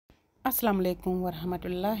Assalamu alaikum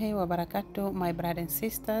warahmatullahi wabarakatuh, my brothers and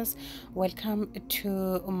sisters. Welcome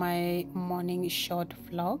to my morning short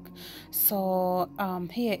vlog. So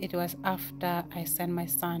here it was after I sent my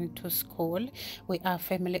son to school. We are a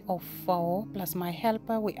family of 4 plus my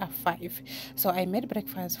helper. We are 5. So I made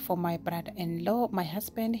breakfast for my brother-in-law. My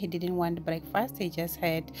husband, he didn't want breakfast. He just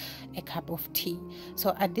had a cup of tea.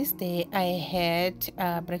 So at this day I had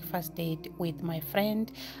a breakfast date with my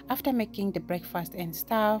friend. After making the breakfast and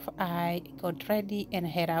stuff, I got ready and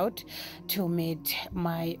head out to meet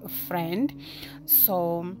my friend.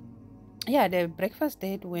 So yeah, the breakfast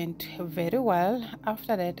date went very well.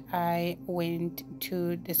 After that, I went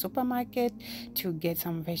to the supermarket to get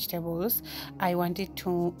some vegetables. I wanted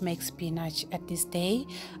to make spinach at this day.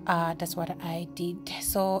 That's what I did.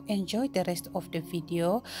 So enjoy the rest of the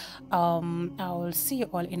video. I will see you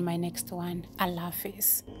all in my next one. Allah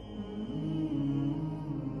Hafiz.